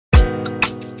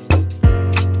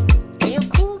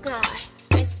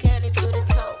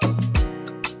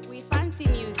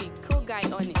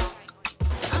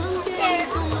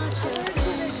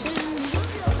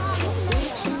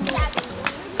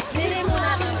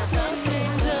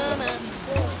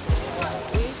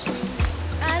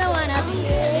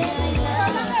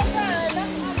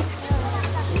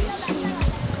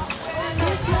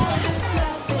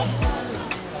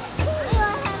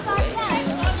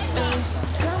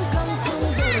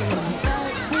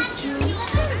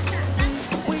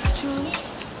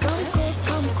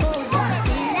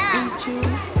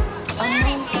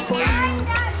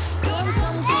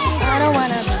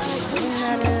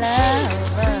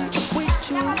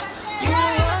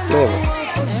Mesmo?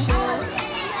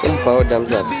 Só um pau da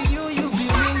amizade.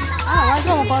 Mais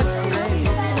um pau.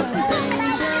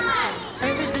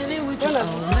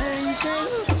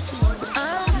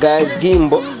 Guys,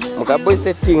 Gimbo, mukabo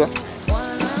setting.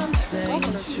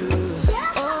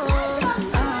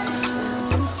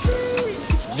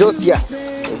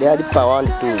 Josias, they are the power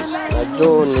tools. Na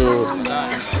Johnny,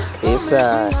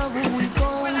 esa.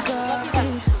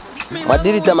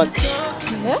 Madiri tamak.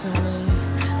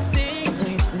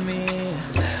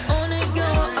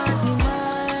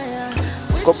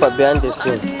 Kopa behind the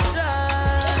scene.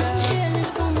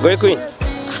 Grey Queen.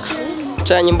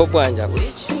 Cha nyimbo bwanja.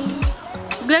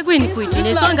 Grey Queen kuiti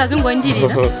ne songa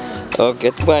zingondiriza.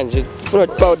 Okay, bwanje. Funa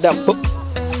powder pop.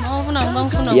 Funa.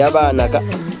 Yabana ka.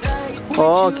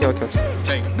 Oh, okay.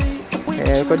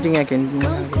 Recording yake ndi.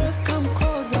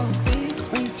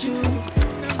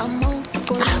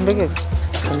 Mbege.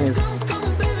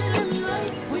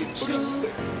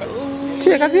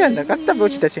 Tia kazi yanda, kasita vyo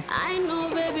chitache.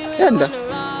 Yanda.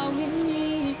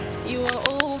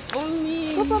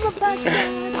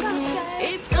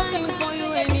 It's time for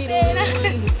you and me to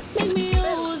win. Make me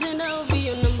yours and I'll be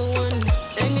your number one.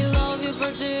 Let me love you for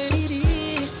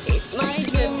eternity. It's my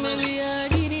dream and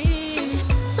reality.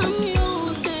 I'm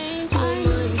yours and you're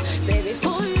mine. Baby,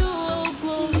 for you I'll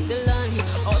close the line.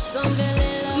 Awesome,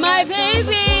 my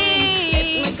baby.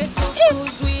 Let's make a toast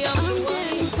 'cause we are. I'm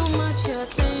getting so much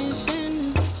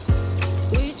attention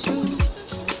with you.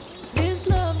 This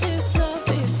love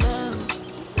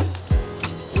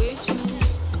with you.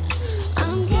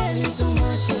 I'm getting so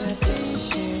much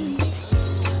attention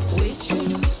with you.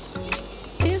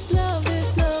 This love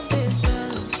with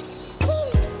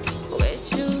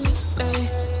you. Ay,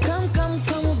 come,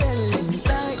 baby, let me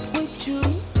die with you.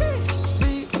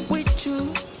 Be with you.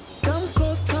 Come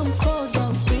close,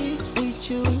 I'll be with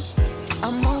you.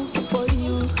 I'm all for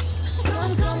you.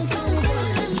 Come, baby,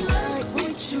 let me die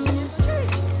with you.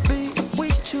 Be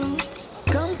with you.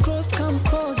 Come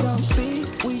close, I'll be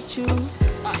with you.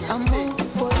 I'm all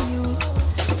for you.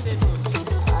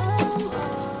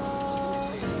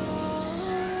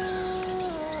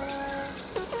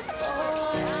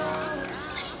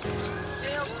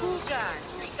 Cool guy.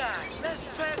 Let's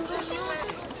practice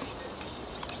music.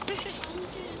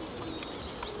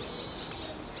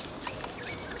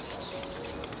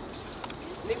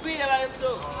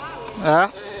 Ah.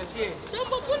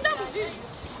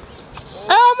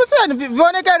 Musani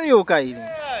vioneka riuka hili.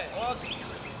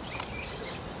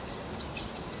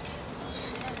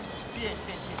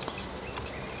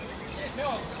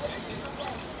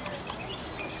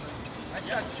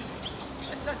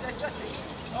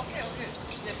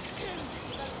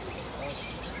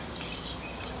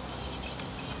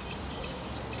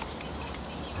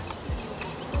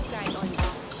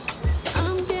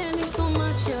 I'm getting so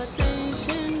much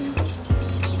attention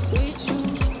with you.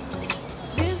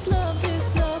 This love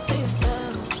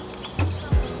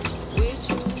with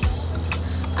you.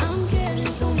 I'm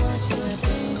getting so much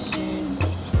attention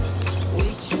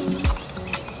with you.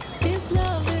 This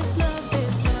love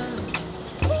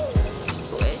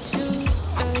with you.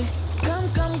 Ay,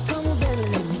 come, baby,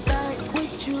 let me die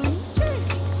with you.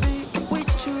 Be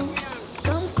with you.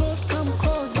 Come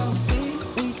close, I'll be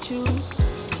with you.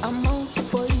 I'm all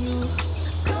for you.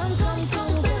 Come,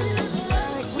 baby, let me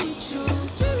die with you.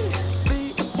 Be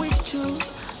with you.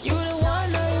 You the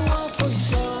one I want for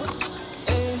sure.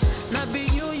 Eh, not be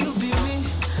you be me.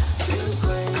 Feel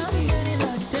crazy. I'm getting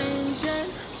attention.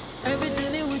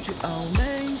 Everything with you, I'll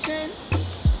mention.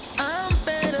 I'm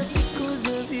better because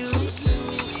of you.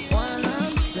 While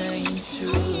I'm saying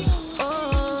true.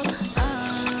 Oh,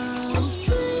 I'll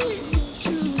treat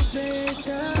you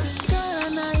better. God,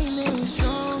 and I make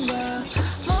stronger.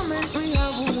 Moment we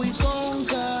have when we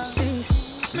conquer. See,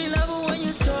 me love it when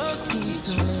you're talking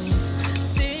to me.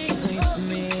 Sing with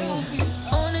me.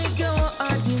 Only girl I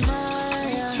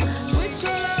admire. With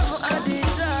your love I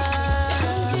desire.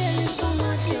 I'm getting so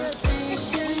much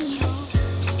attention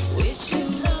with you.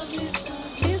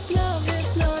 This love with you.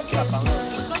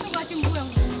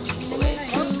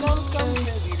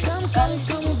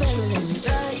 Come, baby, let me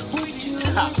die with you.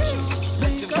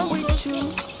 Be with you.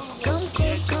 Come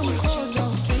close,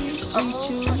 I'll be with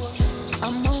you.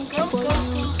 I'm all for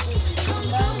you.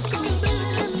 Come, baby,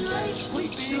 let me die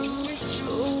with you.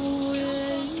 Oh,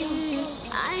 yeah.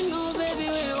 I know, baby,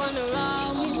 when you wanna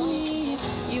ride with me,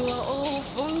 you are all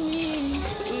for me.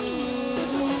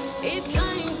 It's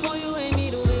time for you and me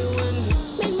to be one.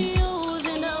 Make me yours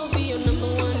and I'll be your number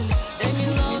one. Let me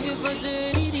love you for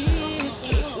eternity.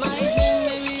 It's my dream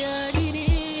and reality.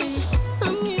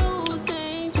 I'm yours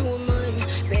and you're mine.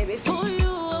 Baby, for you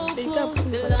I'll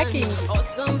close the line.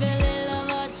 Awesome,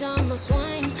 pajamas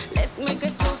wine. Let's make a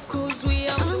toast cause we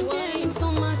are the wine.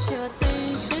 So much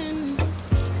attention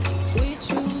with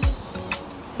you.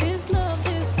 This love,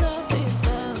 this love, this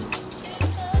love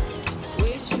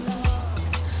with you.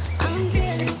 I'm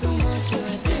getting so much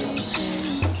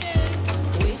attention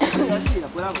with you.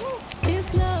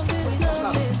 This love, this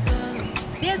love, this love.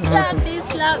 This love,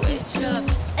 this love, this love.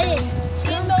 Hey,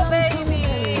 hello baby.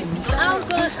 I'm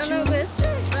good, I'm good.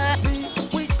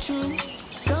 With you,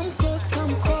 come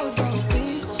close, I'll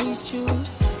be with you.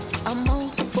 I'm all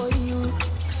for you.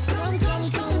 Come,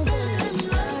 baby,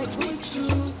 right with you.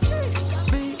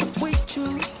 Be with you.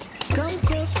 Come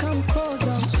close,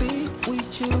 I'll be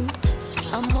with you.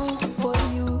 I'm all for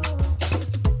you.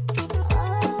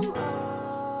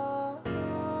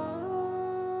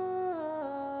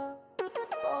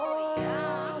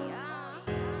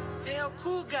 Hey, yo,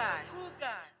 cool guy.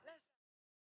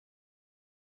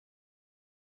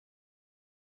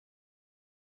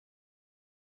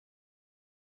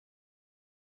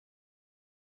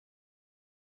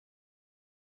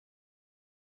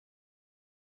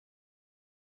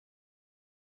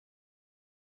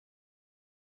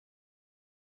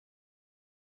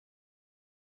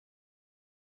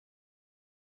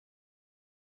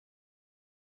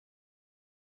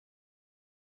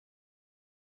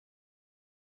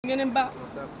 Ganun ba?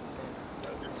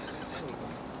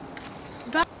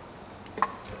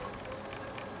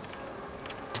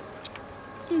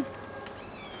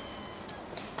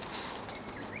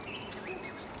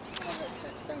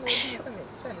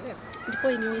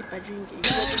 Before you pa drinking.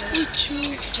 With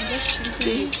you,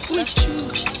 be with you.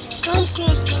 Come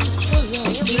close, I'll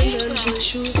be with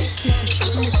you.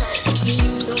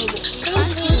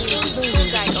 Come,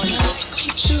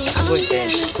 with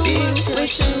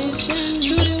you.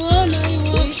 You the one I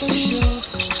want for sure.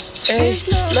 Hey,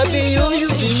 not be you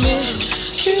be me.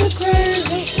 You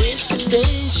crazy with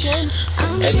attention.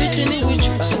 Everything in which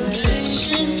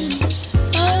foundation.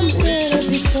 I'm better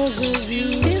because of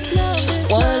you.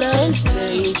 What I'm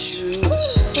saying true.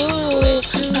 Oh,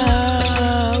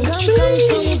 I'll treat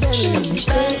you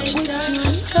better.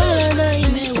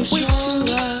 Caroline was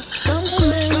stronger. I'm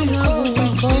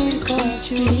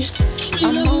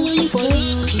all for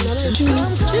you.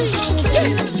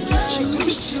 Yes.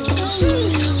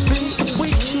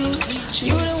 With you.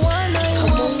 You're the one I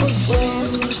want for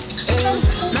you.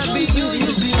 Not be you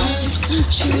be me.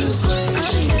 You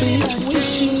be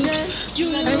with you.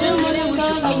 I am with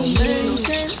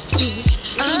you.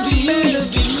 I'll be better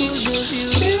because of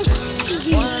you.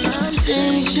 One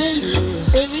attention.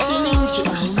 Everything with you.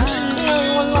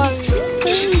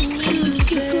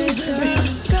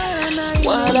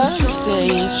 What I'm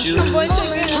saying true.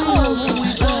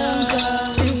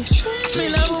 Me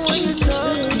love when you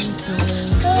talk.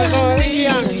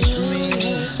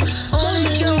 Only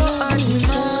girl I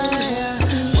admire.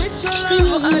 With your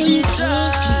love I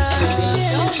desire.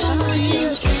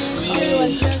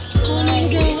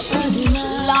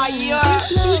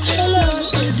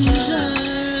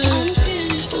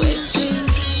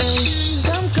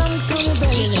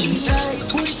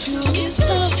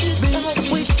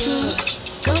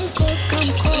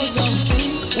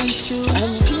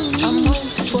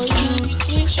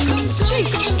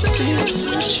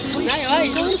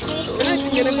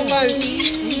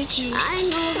 I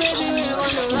know, baby, you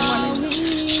wanna love me.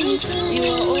 You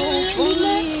are all for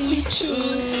me.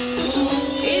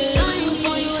 It's time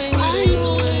for you and I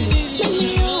know it. Let me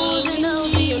yours and I'll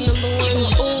be your number one.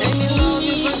 Let me love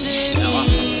you for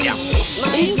daily. It's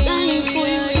my time for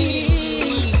you.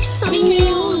 I'm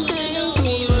yours and I'll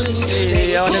be your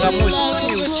number one.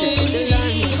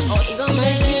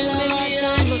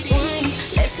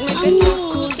 Let's make it tough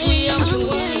cause we are the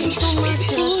one. So much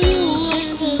attention.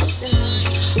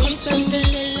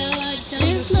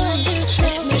 This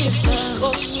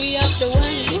love, we have the one.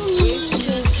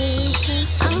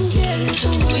 I'm getting so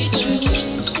much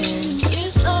attention.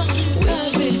 This love,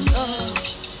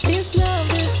 this love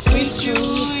is with you,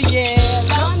 yeah.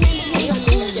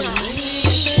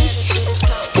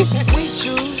 With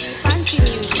you, fancy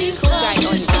music,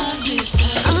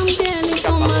 I'm getting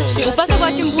so much attention. Upaka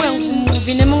kwa chimbuya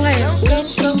mvine munga ya.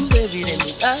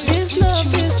 This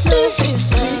love, this love, this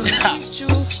love.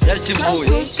 Ya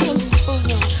chimbuya. Ya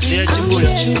chimbuya.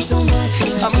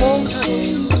 I'm on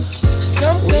you.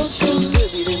 Come close,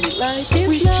 like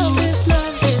this love, this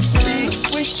love, this love.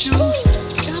 With you,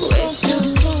 with you.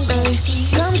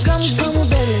 Come,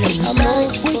 baby. I'm on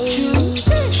with you.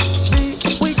 Be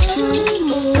with you.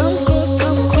 Come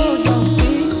close, I'll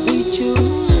be with you.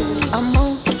 I'm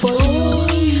on for you.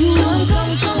 Come,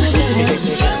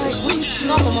 baby. Like with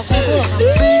you.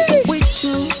 Be with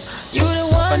you. You the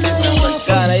one I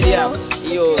want. sana ili hapo.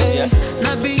 Hiyo ya.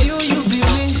 Now be you, you be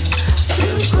me.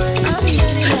 Feel crazy.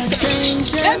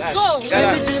 Let's go.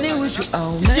 Everything with you,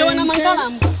 I'll Siwana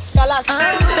mangala kalas.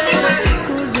 I'm better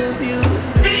because of you.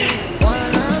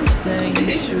 What I'm saying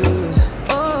is true.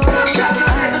 Oh,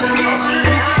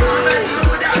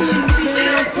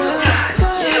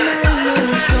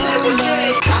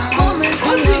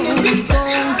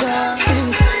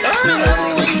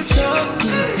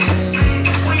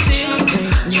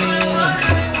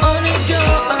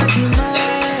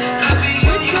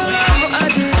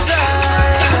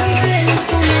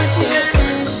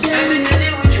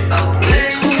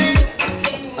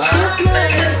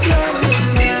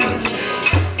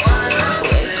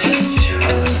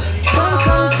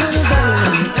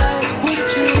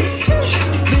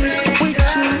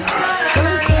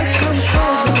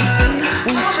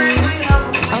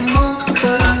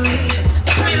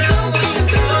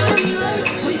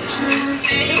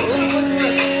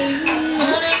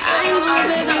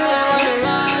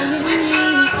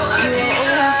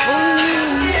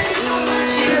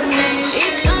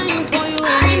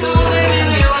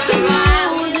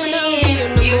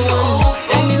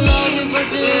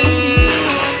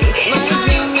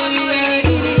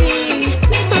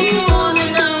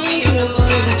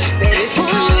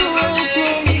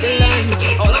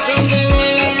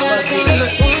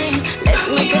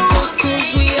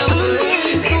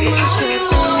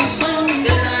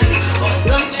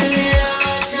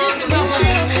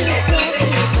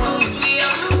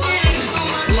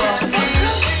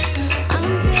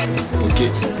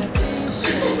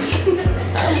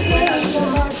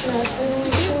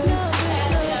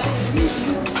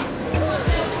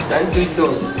 Thank you to.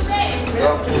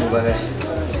 Bye.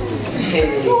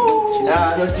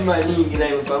 Ah, not maningi na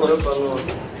pango.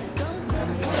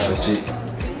 Achi.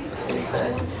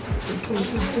 Sai.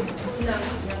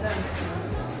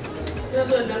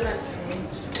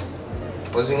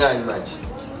 Pozingani manje.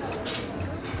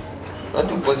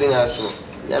 Watu pozinga so.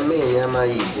 Nyama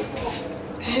hivi.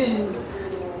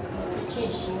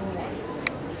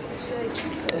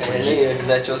 Leo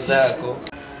tunachosako.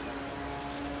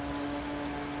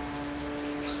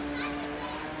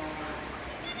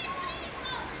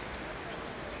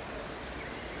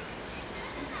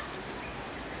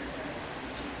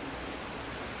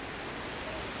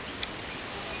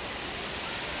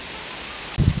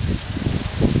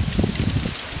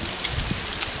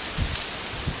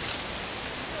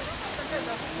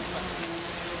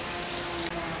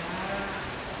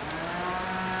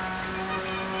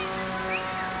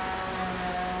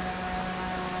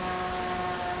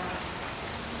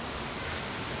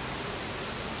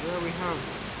 There we have.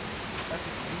 That's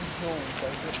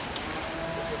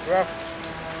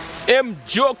a M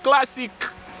Joe Classic.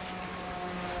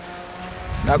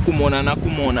 Nakumona.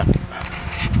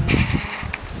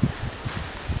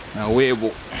 Na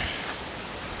webo.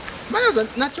 Mayoza,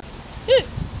 nacho.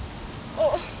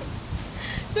 Oh.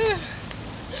 Sir.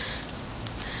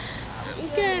 I'm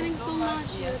getting so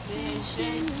much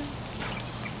attention.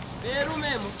 Peru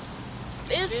mesmo.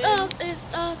 This stuff.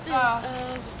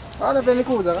 Olha vem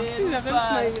kuza.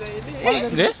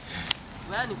 Ne?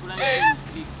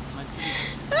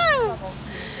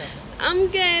 I'm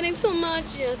getting so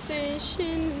much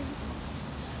attention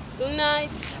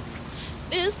tonight.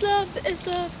 This love.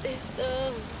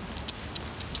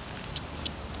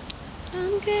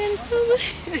 I'm getting so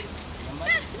much.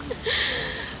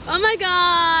 Oh my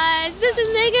gosh, this is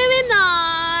making me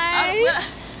nice.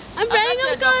 I'm bringing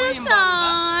up the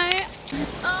side.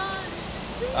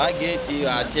 I get you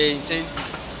attention.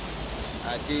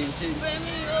 Bring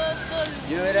me up the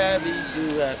You're a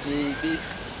visual baby.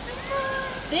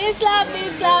 This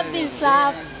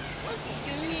love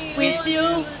with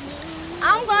you.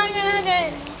 I'm gonna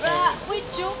get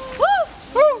with you.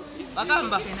 Woo!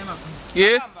 Bakamba.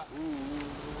 Yeah.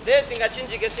 Singa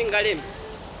chinjike singa lemi.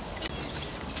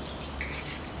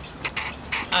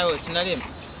 Ayo, sinalema.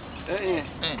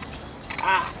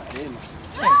 Lema.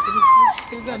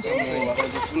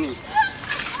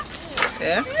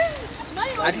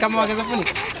 Ati kama wangeza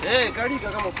funika? Kalika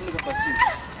kama funika pasi.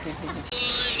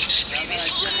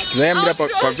 Zembra kwa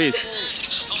face.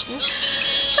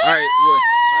 Alright, boy.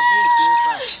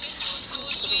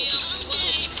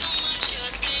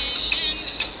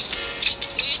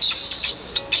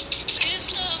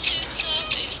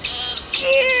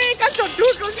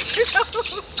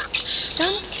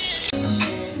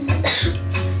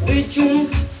 With you,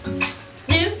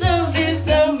 this love.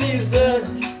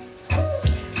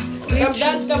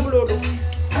 That's Kablodo.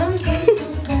 I'm gonna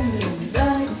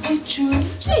die with you.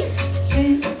 Stay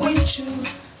with you.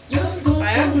 Young girls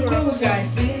come close, I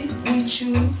be with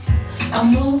you.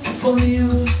 I'm all for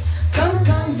you. Come,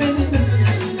 come, baby,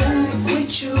 be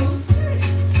with you,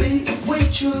 be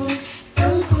with you.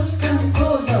 Come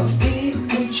close, I'll be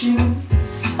with you.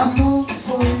 I'm all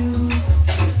for you.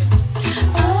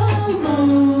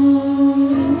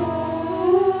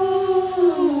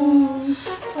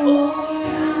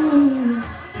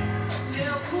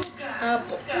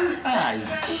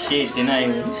 Shit,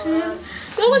 nayo.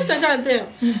 What's the champion?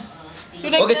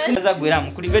 Okay, tunaanza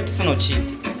gweramu kuli vet funo cheat.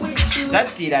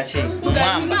 Zatira che.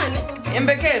 Mama.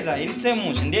 Embekeza ilitse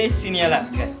mushi ndiye senior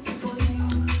last guy.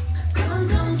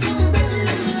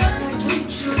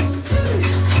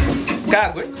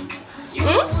 Kagwe?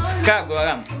 Kagwe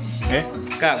wagam.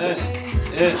 Kagwe.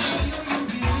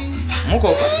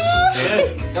 Muko.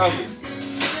 Kagwe.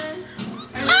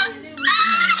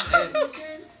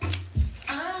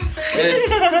 Yes.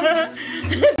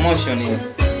 Motion hiyo.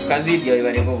 Kazi ndio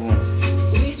ibareko vunzi.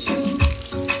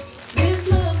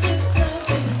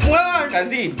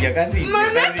 Kazi ndio.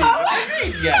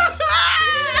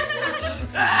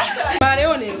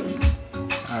 Mareone.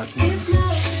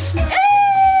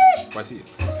 Kwasi.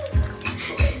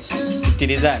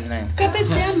 Tilizani nayo.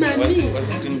 Kapeti ya mami.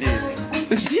 Wasitundize.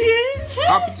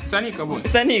 Sanika bwana.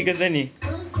 Sanika.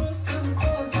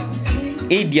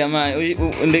 Idia ma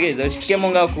ndegeza ushitike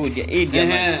monga kudia. Idia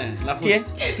ma. Tie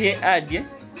adie.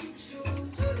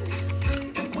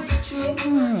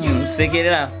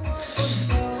 Segerera.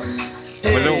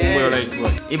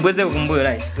 Ibweze kukumbuyo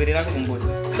right. Kwerera kukumbuyo.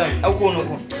 Sam au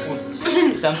kuono.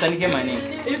 Samsanike mane.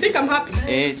 You think I'm happy?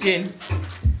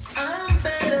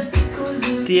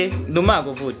 Tie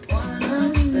domago vote.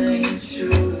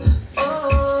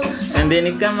 And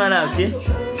then come out tie.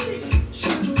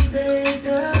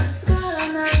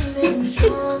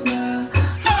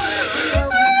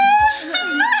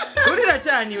 Urira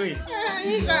chani we.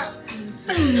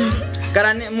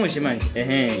 Karane mushi manje.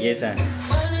 Yes sir.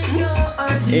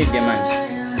 Demanje.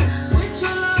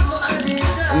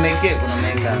 Umeke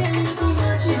unomeka.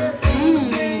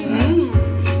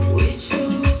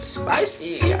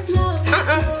 Spicy.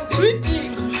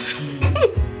 Sweetie.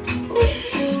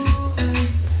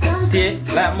 Tie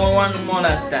la one more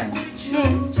last time.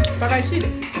 But I see it.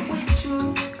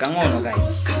 Kangono kai.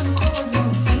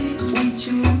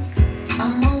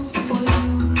 I'm all for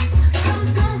you.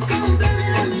 Come, baby,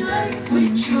 let me ride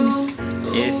with you.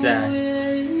 Yes sir.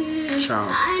 Ciao.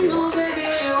 I know, baby,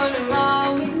 you wanna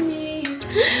ride with me.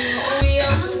 Oh,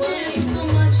 you're way too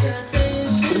much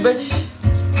attention. Bitch.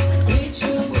 With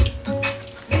you,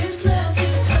 it's love.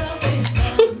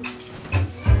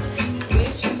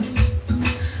 With you,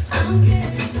 I'm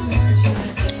getting too much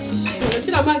attention.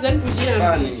 Unataka manza nikushia.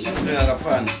 Fani, ndio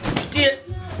akafani. Tie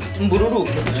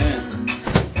mbururuke.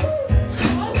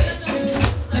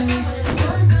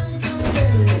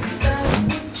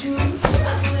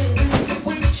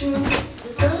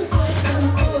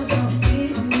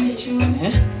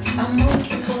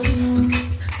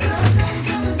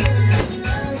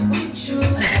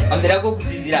 Andera go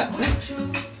kusizira.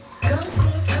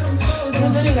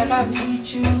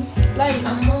 Like,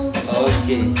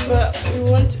 Okay. but we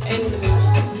want to end,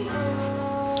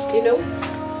 you know,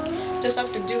 just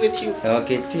have to deal with you.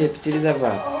 Okay, tie pitiliza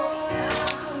va.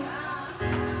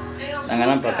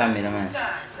 Angana pa kamera man.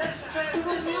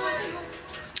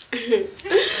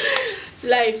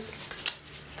 Life.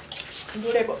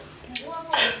 Durable.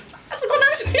 That's gonna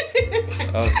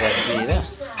Oh, pasira.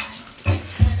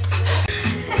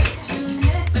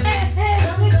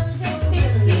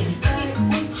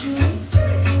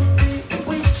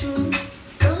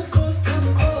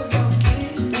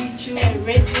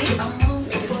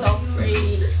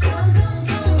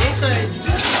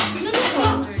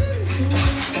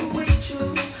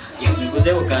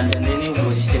 Kuze ukanda ndeni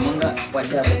ukoshite munga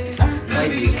wadaba.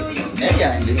 Maizi.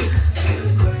 Ya ndio.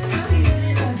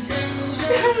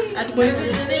 at boy.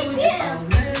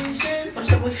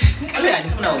 Ale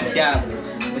anifuna udabu.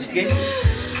 Ushike?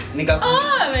 Nika.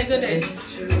 Oh my goodness.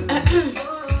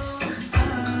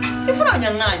 Ifuna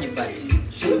nyang'anyi but.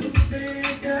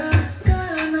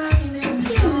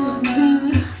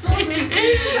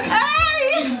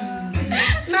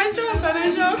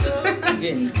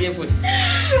 Again, tear foot.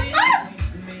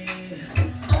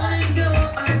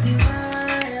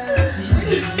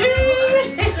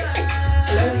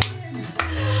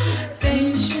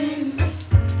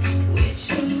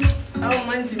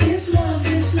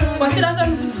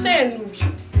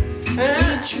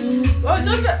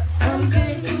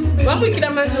 Vamos ir a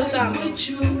mais ouça.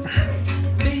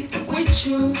 With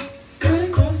you,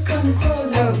 come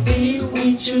close, I'll be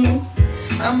with you.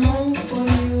 I'm all for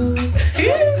you.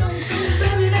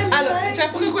 Allora, c'è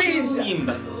poco qui.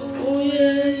 Imba. Oh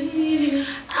yeah,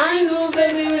 I I know,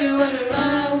 baby, you wanna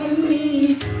ride with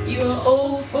me. You're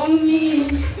all for me.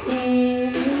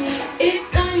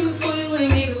 It's time for you and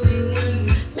me to be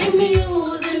one. Make me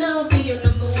yours and I'll be your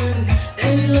number one.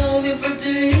 Let me love you for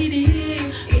eternity.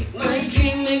 It's my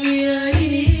dream, make me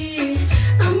reality.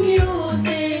 I'm yours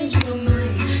and you're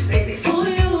mine. Baby, for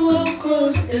you I'll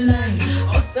cross the line.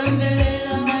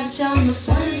 Osambelela wachama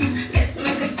swine. Let's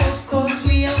make a toast cause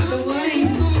we have the wine.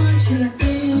 So much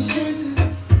attention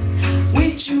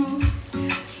with you.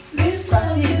 This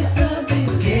love is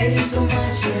getting so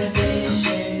much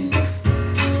attention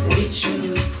with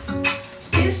you.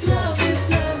 This love is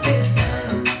love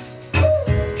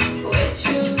with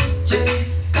you.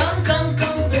 Come,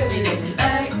 baby, let me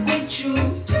lie with you.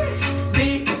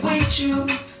 Be with you.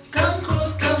 Come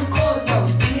close, I'll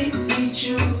be with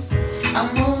you. I'm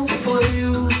all for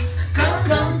you.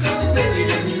 Come, baby,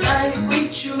 let me lie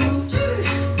with you.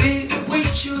 Be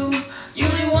with you. You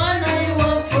the one I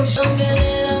want for sure.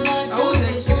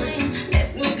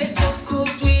 Let's make a toast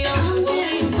cause we are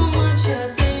getting so much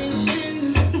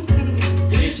attention.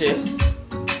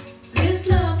 This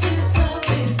love is love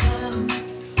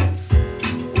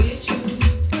with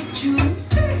you.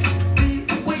 Be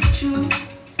with you.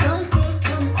 Come close,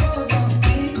 I'll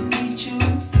be with you.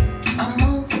 I'm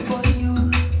all for you.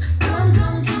 Come,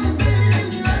 baby, let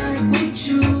me lie with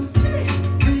you.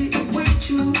 Be with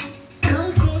you.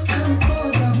 Come close,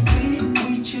 I'll be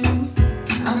with you.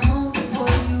 I'm all for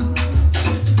you.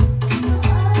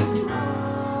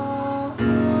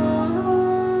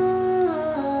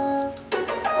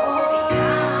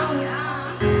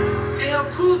 Hey, yo,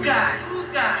 cool guy.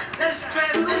 Let's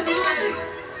grab this music.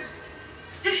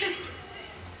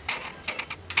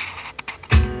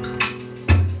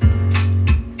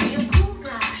 You're a cool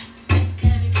guy. Let's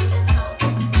get it to the top.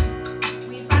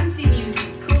 We fancy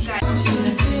music, cool guy.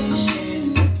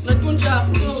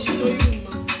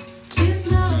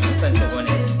 This love is love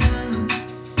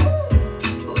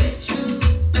with you.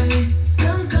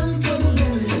 Come,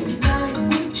 baby, let me lie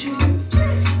with you.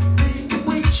 Be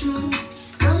with you.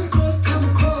 Come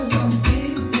close, I'll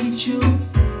be with you.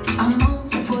 I'm all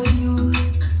for you.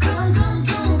 Come,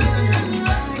 baby, let me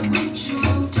lie with you.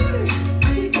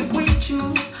 Be with you.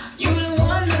 You the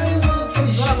one I want for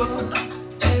sure.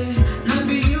 Not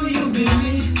be you be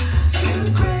me. Feel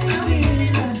crazy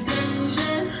in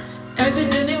attention. Every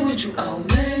day with you, I'll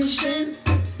mention.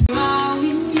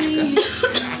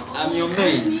 I'm your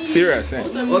maid. Serious, eh?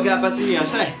 Okay, I'm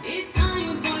serious, eh? It's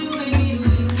time for you and me to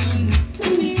win.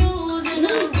 Let me yours and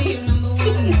I'll be your number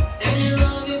one. And I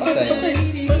love you for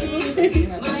eternity.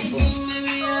 It's my dream and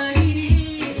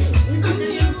reality. I'm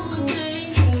yours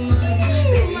and you're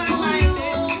mine. Baby, for you,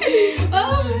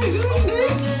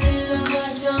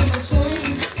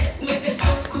 let's make a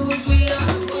toast cause we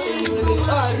are going so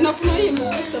much.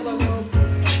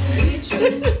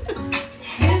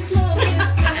 This love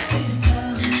is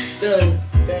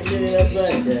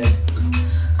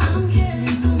I'm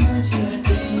getting so much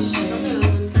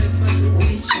attention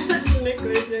with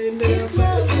you. This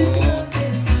love is love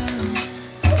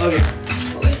Okay.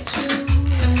 with you.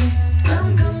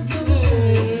 Come,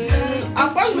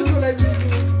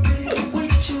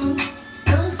 with you.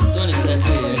 Come close, Don't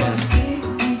I'll be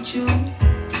with you.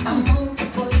 I'm all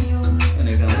for you.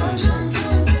 Come,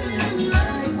 baby, let me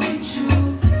lie with you.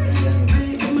 Be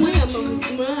with you.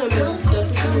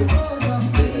 Come close, I'll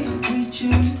be with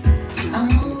you. I'm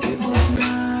all for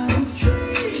you.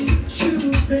 Treat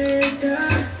you better.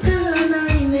 Girl, and I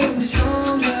never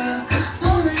stronger.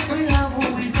 Moment we have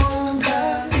what we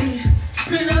conquer. See,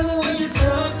 remember when you're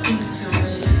talking to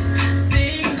me.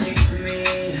 Sing with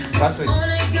me. Password.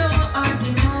 Only girl I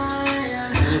admire.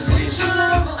 With your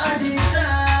love I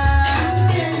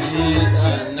desire. So much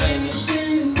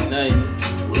attention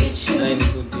with you.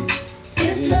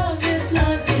 This love is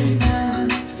love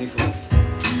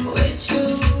with you.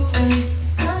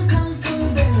 Come,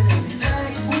 baby, let me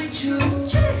lie with you.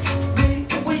 Be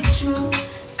with you.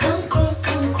 Come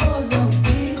close, I'll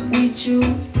be with you.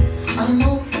 I'm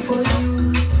all for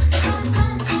you.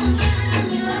 Come, baby, let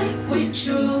me lie with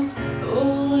you.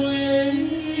 Oh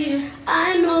yeah,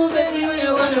 I know, baby, when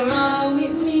you wanna ride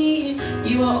with me,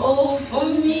 you are all for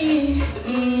me.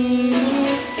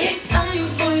 It's time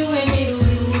for you and me to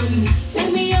be one.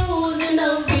 Let me yours and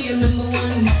I'll be your number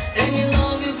one. Let me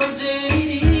love you for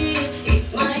eternity.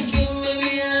 It's my dream and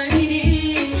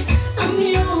reality. I'm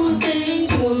yours and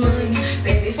you're mine.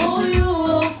 Baby, for you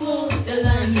I'll close the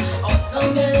line.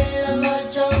 Awesome,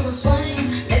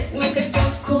 swine. Let's make a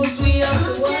toast cause we are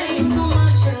the wine. So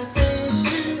much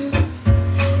attention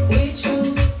with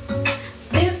you.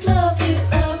 This love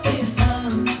is love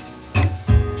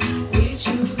with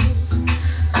you.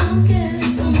 I'm getting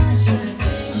so much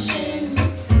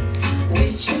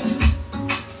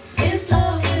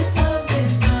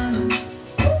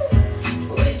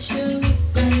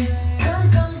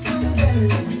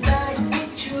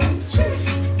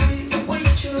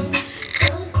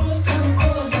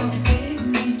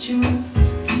you.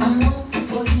 I'm all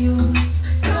for you.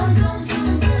 Come, come,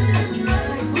 come, baby, let me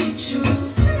ride with you.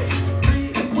 Be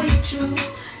with you.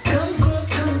 Come close,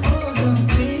 I'll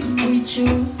be with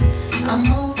you. I'm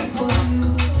all for you.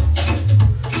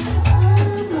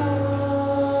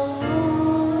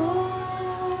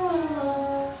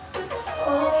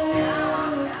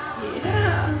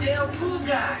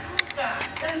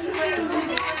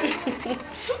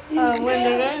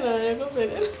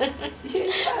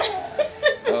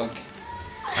 Okay.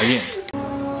 Again.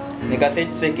 Nika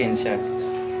 30 seconds shaka.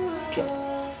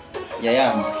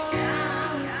 Yayamba.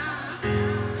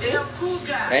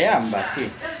 Yayamba ti.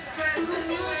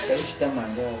 Kalishita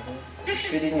manga.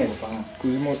 Feeling it pa.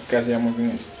 Kuzimo kazi ya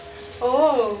mwakinyesha.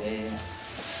 Oh.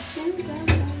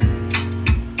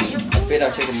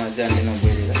 Pera cheko mazange no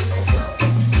bwelera.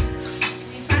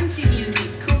 Fancy music,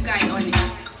 cool guy on it.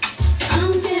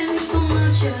 I'm getting so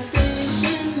much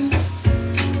attention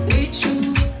with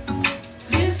you.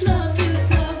 This love, this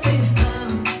love, this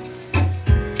love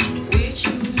with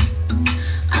you.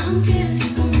 I'm getting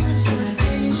so much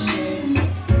attention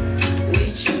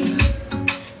with you.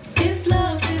 This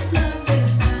love, this love,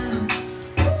 this love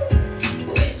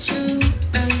with you.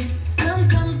 Come,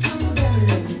 come, come, baby,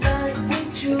 let me ride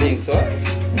with you. Think so?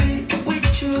 Be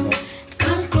with you.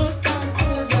 Come close,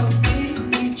 I'll be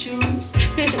with you.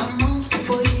 I'm all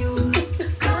for you.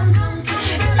 Come, come, come,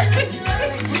 baby, let me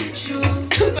ride with you.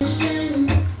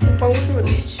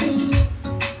 With you.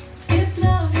 This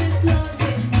love, this love,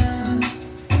 this love.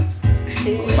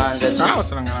 Manda Ah,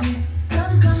 wasalangana.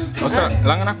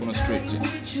 Wasalangana kuno straight.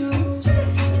 With you.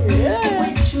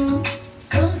 With you.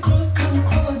 Come close,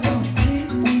 I'll be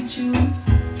with you.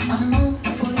 I'm all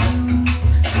for you.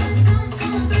 Come,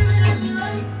 come, baby, let me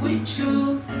ride with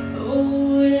you.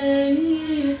 Oh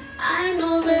yeah, I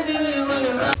know, baby, we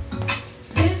wanna rock.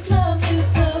 This love,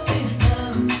 this love, this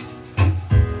love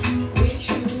with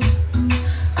you.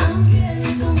 I'm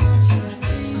getting so much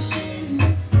attention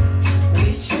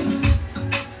with you.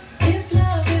 This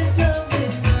love, this love,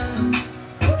 this love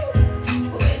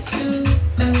with you.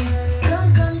 Come,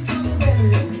 come, come, baby,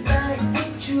 let me ride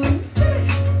with you.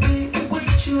 Be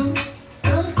with you.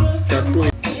 Come close, You're a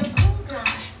cool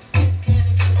guy, let's get it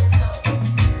to the top.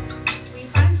 We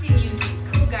fancy music,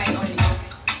 cool guy on it.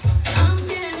 I'm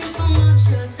getting so much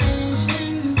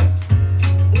attention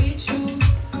with you.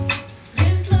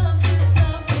 This love, this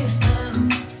love, this love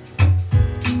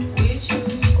with you.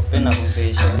 Pena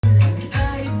confession.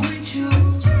 ride with you.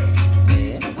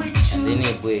 With And you. then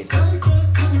it wait. Come close,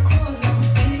 I'll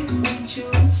be with you.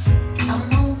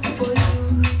 I'm all for you.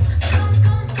 Come,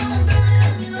 baby,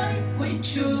 let me ride with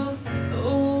you.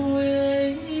 Oh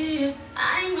yeah, I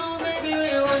know, baby, we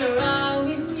wanna ride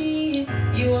with me.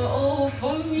 You are all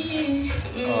for me.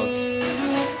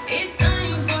 It's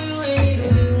time for you and me to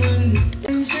be one.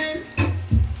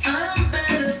 I'm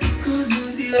better because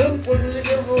of you.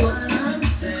 What I'm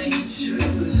saying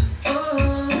true.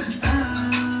 Oh,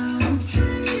 I'm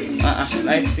true.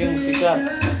 Like sing sit up.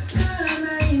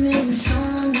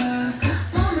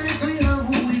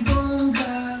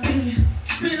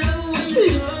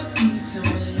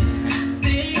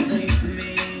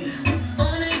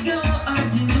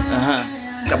 Aha.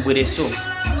 Kabure so.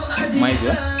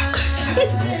 Maizo.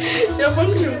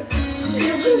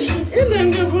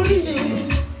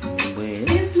 Bwe.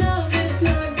 This love, this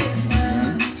love, this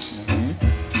love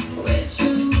with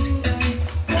you.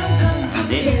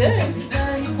 Then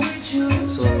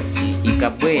so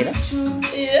ikabwera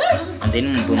and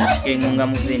then mtu mshike ngunga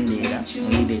muvendera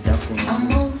muileta kuno.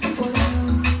 I'm all for you.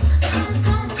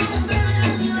 Come, baby,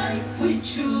 let me ride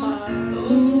with you.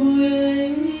 Oh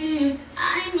yeah, I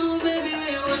know, baby,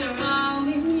 we wanna ride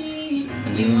with me.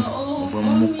 You are all for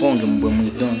Mbwe mukonge me. mbwe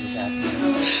mwidonze sasa.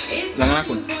 It's Langana time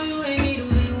kuno. for you and me to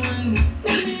be one.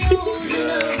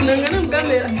 Let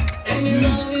me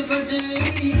love you for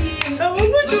eternity. I'm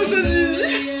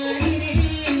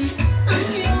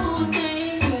yours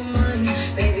and you're mine.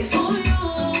 Baby, for you,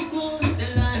 I'll close the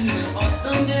line.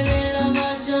 Awesome, girl, I love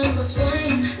our Jamus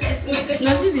wine. Let's make a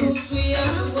toast, we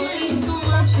are wine. So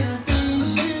much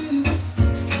attention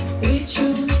with you.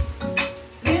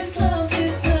 This love,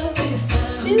 this love, this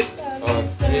love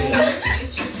Okay.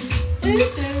 with you.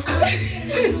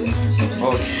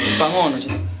 Okay. Pangono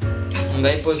cha.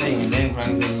 Ngaipo zingi then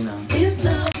kwanza nina. This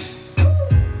love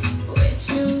with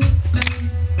you.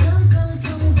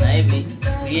 Na hivi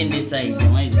uende side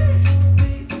maizo.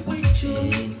 With you.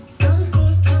 Come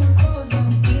close,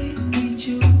 I'll be with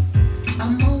you.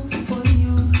 I'm all for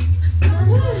you.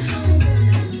 Come, baby,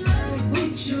 let me ride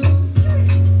with you.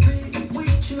 Be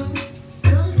with you.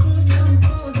 Come close, I'll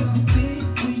be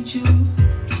with you.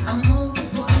 I'm all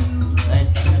for you. Right,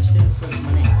 sina chile kwa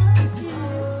mane.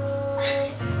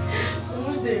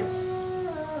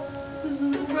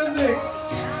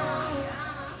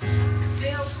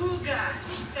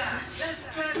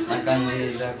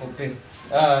 kupe.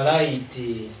 Ah,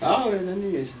 light. Ah, wewe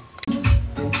nani yesa?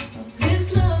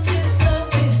 This love, this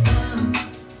love, this love.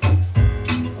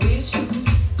 With you,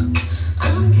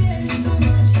 I'm getting so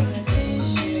much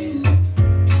attention.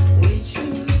 With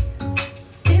you,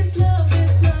 this love,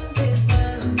 this love, this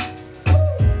love.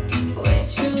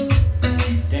 With you,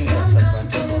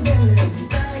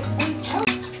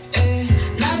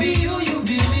 now be you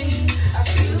be me. I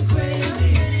feel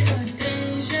crazy,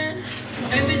 attention.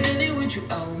 Every day with you,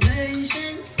 I'll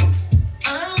mention.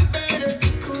 I'm better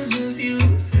because of you.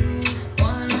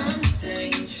 What I'm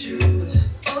saying is true.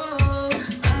 Oh,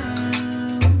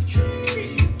 I'll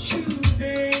treat you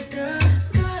better.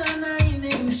 God, I know you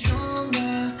need me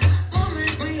stronger.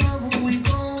 Moment we have what we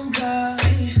conquer.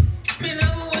 Me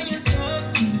love it when you're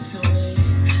talking to me.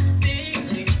 Sing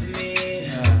with me.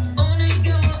 Only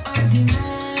girl I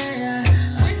deny.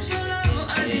 With your love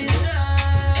I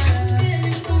desire. I'm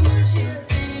getting so much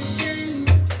attention.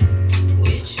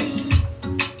 With you,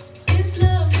 this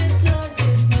love, this love,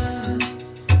 this love.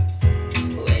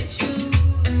 With you,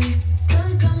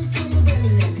 come, come, come, baby,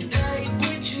 let me die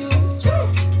with you.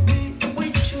 Be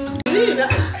with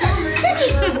you.